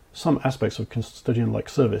custodian-like, some aspects of custodian-like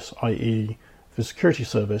service, i.e. the security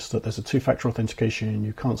service, that there's a two-factor authentication,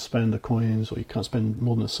 you can't spend the coins, or you can't spend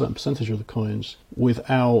more than a certain percentage of the coins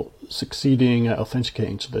without succeeding at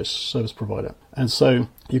authenticating to this service provider. And so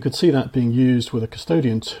you could see that being used with a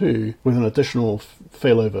custodian too, with an additional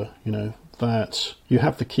failover, that you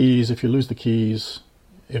have the keys. If you lose the keys,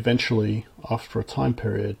 eventually, after a time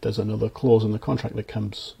period, there's another clause in the contract that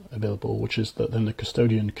comes available, which is that then the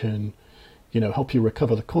custodian can, help you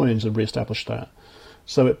recover the coins and reestablish that.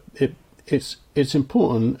 So it's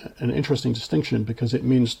important, an interesting distinction, because it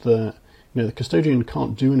means that the custodian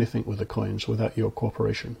can't do anything with the coins without your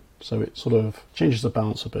cooperation. So it sort of changes the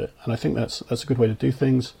balance a bit, and I think that's a good way to do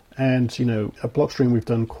things. And at Blockstream, we've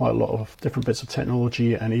done quite a lot of different bits of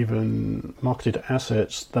technology and even marketed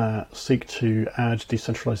assets that seek to add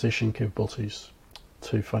decentralization capabilities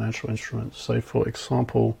to financial instruments. So, for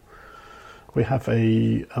example, we have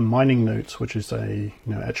a mining note, which is a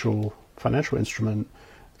actual financial instrument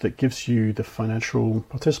that gives you the financial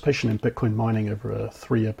participation in Bitcoin mining over a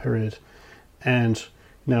 3-year period. And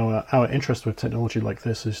now our interest with technology like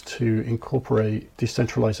this is to incorporate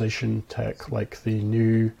decentralization tech, like the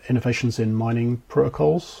new innovations in mining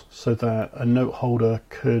protocols, so that a note holder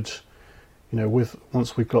could,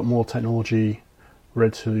 once we've got more technology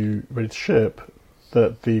ready to ship,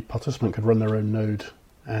 that the participant could run their own node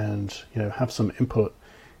and have some input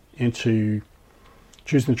into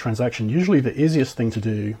choosing the transaction. Usually the easiest thing to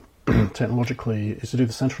do technologically is to do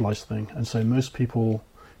the centralized thing. And so most people,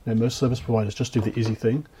 most service providers just do the easy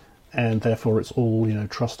thing, and therefore it's all,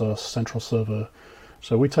 trust us, central server.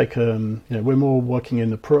 So we take, we're more working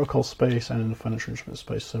in the protocol space and in the financial instrument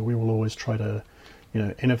space. So we will always try to,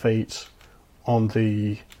 innovate on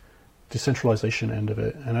the decentralization end of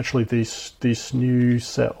it. And actually this new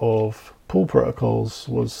set of pool protocols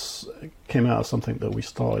came out of something that we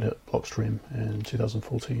started at Blockstream in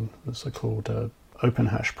 2014, the so-called Open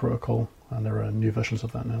Hash protocol, and there are new versions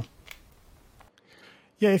of that now.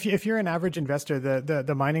 Yeah, if you're an average investor,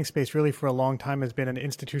 the mining space really for a long time has been an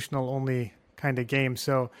institutional only kind of game.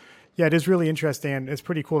 So yeah, it is really interesting, and it's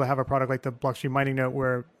pretty cool to have a product like the Blockstream mining note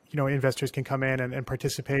where investors can come in and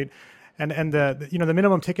participate. And the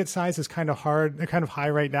minimum ticket size is kind of high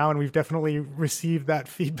right now, and we've definitely received that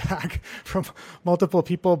feedback from multiple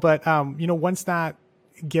people. But once that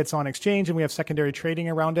gets on exchange and we have secondary trading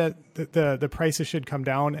around it, the prices should come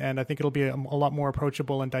down, and I think it'll be a lot more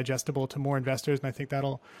approachable and digestible to more investors. And I think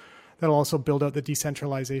that'll also build out the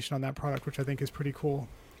decentralization on that product, which I think is pretty cool.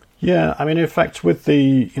 Yeah, I mean, in fact, with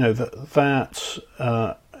the that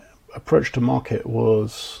approach to market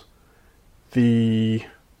was the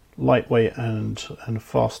lightweight and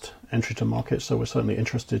fast entry to market. So we're certainly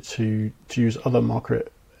interested to use other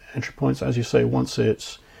market entry points. As you say, once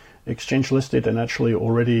it's exchange listed and actually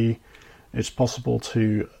already it's possible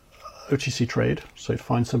to OTC trade. So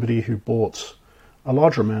find somebody who bought a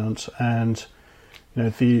larger amount, and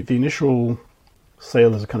the initial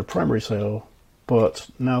sale is a kind of primary sale, but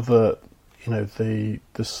now that the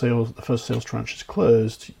first sales tranche is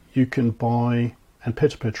closed, you can buy and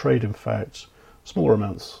peer-to-peer trade, in fact, smaller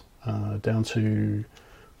amounts down to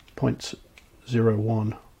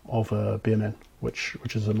 0.01 of a BMN, which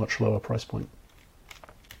is a much lower price point.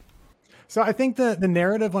 So I think the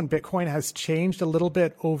narrative on Bitcoin has changed a little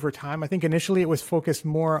bit over time. I think initially it was focused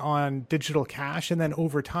more on digital cash, and then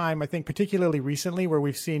over time, I think particularly recently, where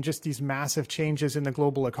we've seen just these massive changes in the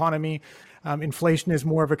global economy, inflation is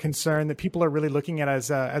more of a concern that people are really looking at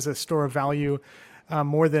as a store of value,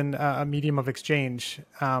 more than a medium of exchange,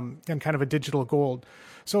 and kind of a digital gold.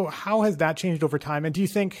 So how has that changed over time? And do you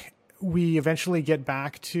think we eventually get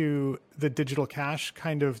back to the digital cash,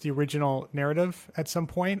 kind of the original narrative at some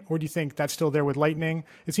point? Or do you think that's still there with Lightning?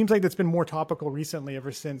 It seems like that's been more topical recently,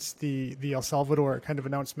 ever since the El Salvador kind of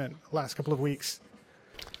announcement last couple of weeks.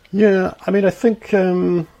 Yeah, I mean, I think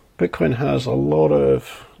Bitcoin has a lot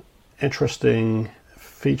of interesting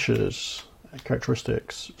features and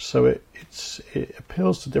characteristics. So it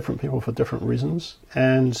appeals to different people for different reasons.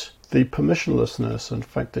 And the permissionlessness and the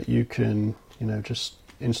fact that you can, just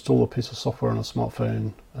install a piece of software on a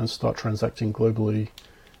smartphone and start transacting globally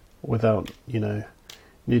without,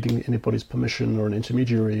 needing anybody's permission or an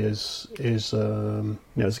intermediary is a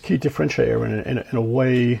key differentiator. In a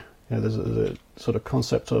way, there's a sort of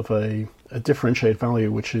concept of a differentiated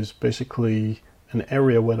value, which is basically an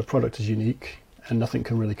area where the product is unique and nothing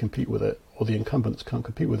can really compete with it, or the incumbents can't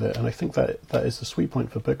compete with it. And I think that is the sweet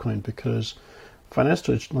point for Bitcoin, because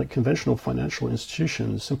conventional financial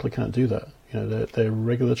institutions simply can't do that. They're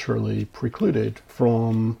regulatorily precluded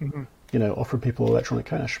from, offer people electronic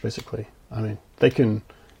cash, basically. I mean, they can,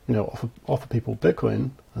 offer people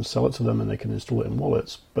Bitcoin and sell it to them, and they can install it in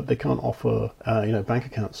wallets, but they can't offer, bank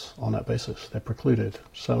accounts on that basis. They're precluded.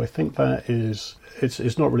 So I think that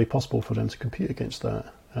it's not really possible for them to compete against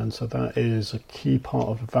that. And so that is a key part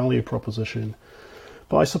of the value proposition.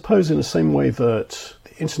 But I suppose in the same way that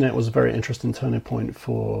the internet was a very interesting turning point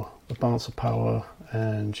for the balance of power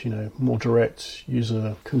and, more direct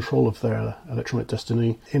user control of their electronic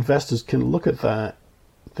destiny, investors can look at that,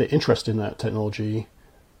 their interest in that technology,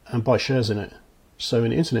 and buy shares in it. So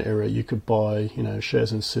in the internet era, you could buy,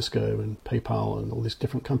 shares in Cisco and PayPal and all these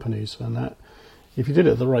different companies, and that, if you did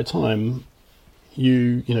it at the right time,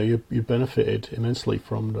 you benefited immensely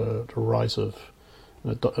from the rise of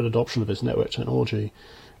adoption of this network technology.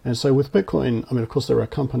 And so with Bitcoin, I mean, of course, there are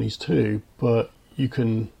companies too, but you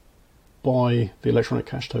can buy the electronic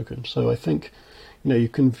cash token. So I think, you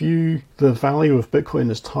can view the value of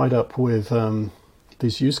Bitcoin as tied up with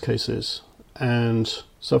these use cases. And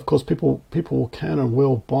so, of course, people can and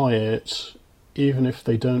will buy it even if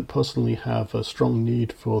they don't personally have a strong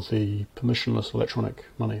need for the permissionless electronic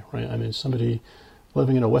money, right? I mean, somebody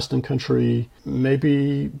living in a Western country,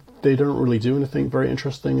 maybe they don't really do anything very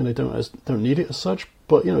interesting and they don't need it as such,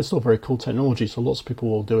 but, it's still very cool technology. So lots of people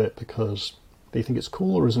will do it because they think it's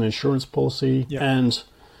cool or as an insurance policy. Yeah. And,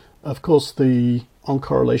 of course, the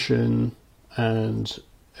on-correlation and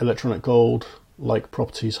electronic gold like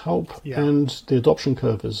properties help, and the adoption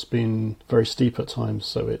curve has been very steep at times,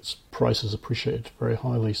 so its price is appreciated very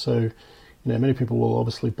highly. So, many people will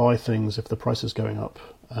obviously buy things if the price is going up.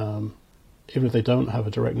 Even if they don't have a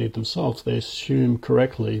direct need themselves, they assume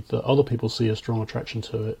correctly that other people see a strong attraction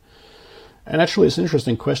to it. And actually, it's an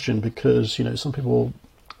interesting question because, some people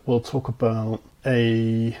will talk about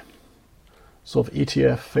a sort of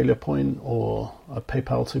ETF failure point or a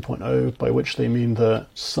PayPal 2.0, by which they mean that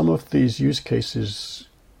some of these use cases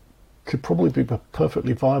could probably be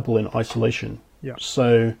perfectly viable in isolation. Yeah.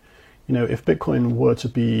 So, if Bitcoin were to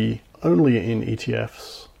be only in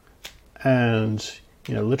ETFs and,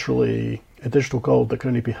 literally a digital gold that can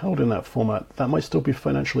only be held in that format, that might still be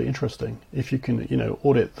financially interesting. If you can,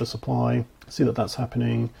 audit the supply, see that that's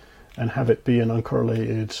happening, and have it be an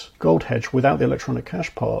uncorrelated gold hedge without the electronic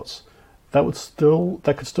cash parts, that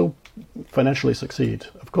could still financially succeed.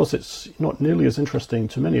 Of course, it's not nearly as interesting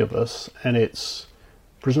to many of us, and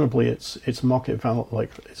presumably its market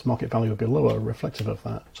value would be lower, reflective of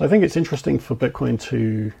that. So I think it's interesting for Bitcoin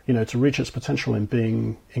to reach its potential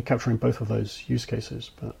in capturing both of those use cases,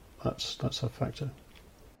 but that's a factor.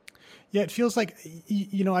 Yeah, it feels like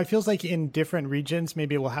in different regions,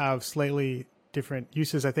 maybe it will have slightly different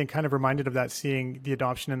uses. I think kind of reminded of that, seeing the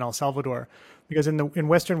adoption in El Salvador, because in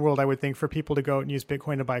Western world, I would think for people to go out and use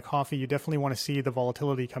Bitcoin to buy coffee, you definitely want to see the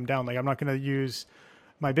volatility come down. Like, I'm not going to use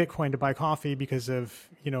my Bitcoin to buy coffee because of,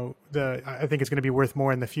 I think it's going to be worth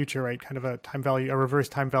more in the future, right? Kind of a reverse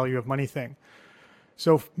time value of money thing.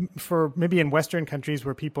 So for maybe in Western countries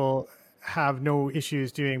where people have no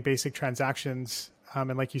issues doing basic transactions,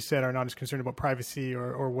 and like you said, are not as concerned about privacy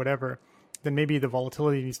or whatever, then maybe the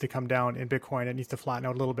volatility needs to come down in Bitcoin. It needs to flatten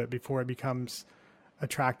out a little bit before it becomes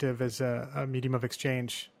attractive as a medium of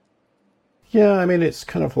exchange. Yeah, I mean, it's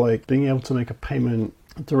kind of like being able to make a payment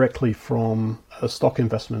directly from a stock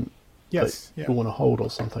investment that you want to hold or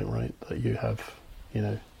something, right? That you have,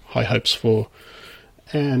 high hopes for.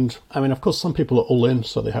 And I mean, of course, some people are all in,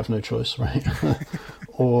 so they have no choice, right?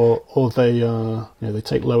 or they they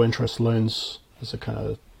take low interest loans as a kind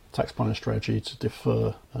of tax planning strategy to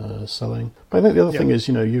defer selling. But I think the other thing is,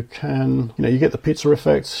 you get the pizza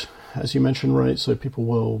effect, as you mentioned, right? So people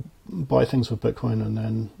will buy things with Bitcoin, and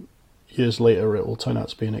then years later it will turn out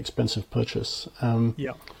to be an expensive purchase.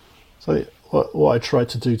 So what I try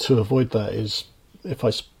to do to avoid that is, if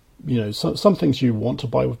some things you want to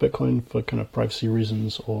buy with Bitcoin for kind of privacy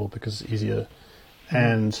reasons or because it's easier,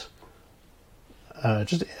 and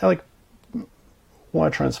just like wire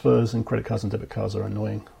transfers and credit cards and debit cards are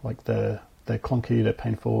annoying. Like they're clunky, they're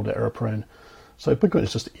painful, they're error prone. So Bitcoin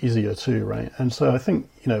is just easier too, right? And so I think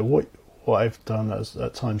what I've done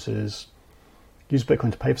at times is use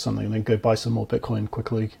Bitcoin to pay for something and then go buy some more Bitcoin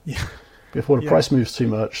quickly before the price moves too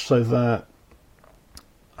much, so that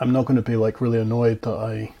I'm not going to be like really annoyed that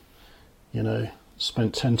I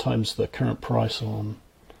spent 10 times the current price on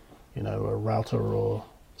a router or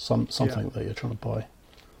something that you're trying to buy.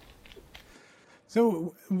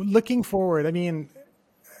 So looking forward, I mean,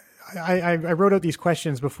 I wrote out these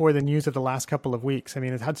questions before the news of the last couple of weeks. I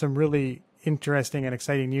mean, it had some really interesting and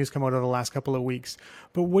exciting news come out of the last couple of weeks.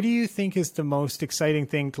 But what do you think is the most exciting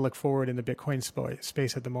thing to look forward in the Bitcoin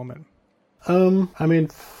space at the moment? I mean,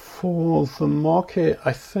 for the market,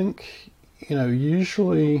 I think,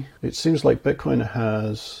 usually it seems like Bitcoin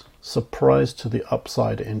has surprised to the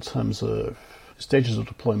upside in terms of stages of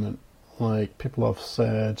deployment. Like people have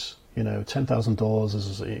said,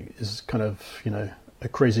 $10,000 is kind of, a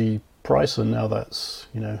crazy price, and now that's,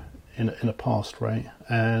 in the past, right?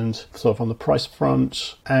 And sort of on the price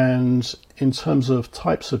front and in terms of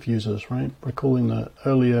types of users, right? Recalling that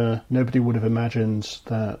earlier, nobody would have imagined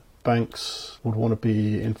that banks would want to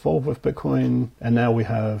be involved with Bitcoin, and now we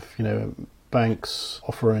have, banks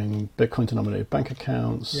offering Bitcoin denominated bank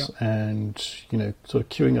accounts and, sort of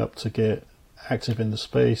queuing up to get active in the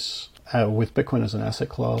space with Bitcoin as an asset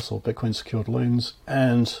class or Bitcoin secured loans.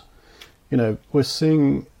 And, we're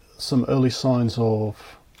seeing some early signs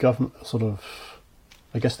of government sort of,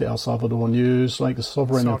 I guess, the El Salvador news, like the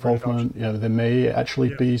sovereign involvement. There may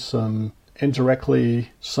actually be some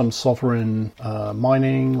indirectly some sovereign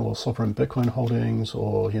mining or sovereign Bitcoin holdings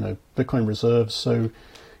or, Bitcoin reserves. So,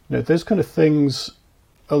 those kind of things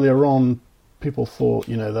earlier on, people thought,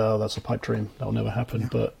 that's a pipe dream. That'll never happen. Yeah.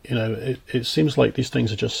 But, it seems like these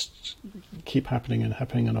things are just keep happening and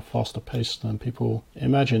happening at a faster pace than people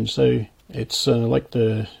imagine. So it's like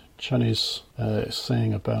the Chinese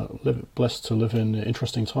saying about blessed to live in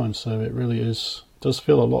interesting times. So it really does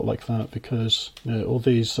feel a lot like that, because all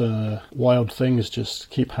these wild things just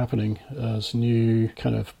keep happening as new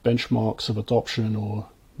kind of benchmarks of adoption or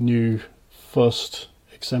new first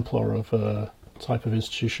exemplar of a type of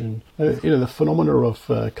institution. The phenomena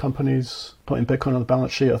of companies putting Bitcoin on the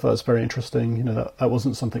balance sheet, I thought was very interesting. That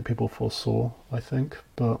wasn't something people foresaw, I think,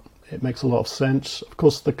 but it makes a lot of sense. Of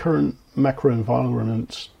course, the current macro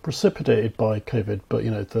environment precipitated by COVID, but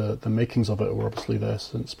the makings of it were obviously there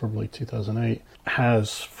since probably 2008,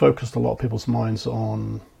 has focused a lot of people's minds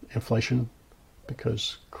on inflation,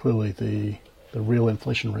 because clearly the real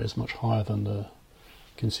inflation rate is much higher than the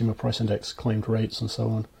consumer price index claimed rates and so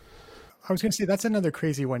on. I was going to say that's another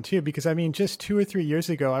crazy one too, because just 2 or 3 years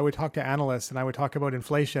ago, I would talk to analysts and I would talk about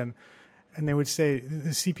inflation, and they would say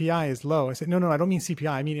the CPI is low. I said, no, I don't mean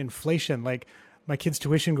CPI. I mean inflation, like my kid's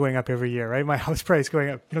tuition going up every year, right? My house price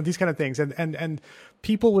going up, these kind of things. And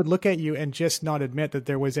people would look at you and just not admit that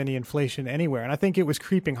there was any inflation anywhere. And I think it was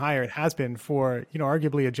creeping higher. It has been for,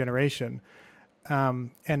 arguably a generation.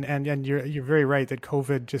 And you're very right that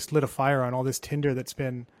COVID just lit a fire on all this tinder that's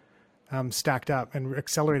been stacked up and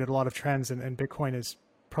accelerated a lot of trends. And Bitcoin is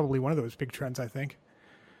probably one of those big trends, I think.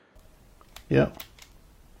 Yeah.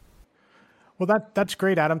 Well, that's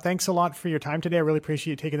great, Adam. Thanks a lot for your time today. I really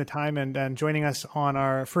appreciate you taking the time and joining us on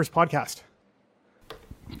our first podcast.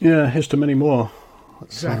 Yeah, here's to many more.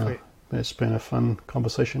 Exactly. It's been a fun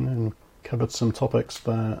conversation and covered some topics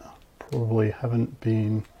that probably haven't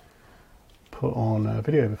been put on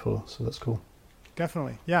video before, so that's cool.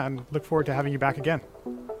 Definitely. Yeah, and look forward to having you back again.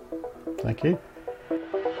 Thank you.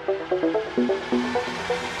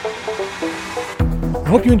 I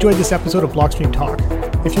hope you enjoyed this episode of Blockstream Talk.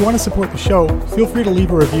 If you want to support the show, feel free to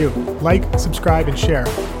leave a review, like, subscribe, and share.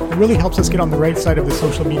 It really helps us get on the right side of the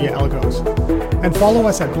social media algos. And follow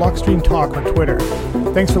us at Blockstream Talk on Twitter.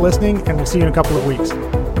 Thanks for listening, and we'll see you in a couple of weeks.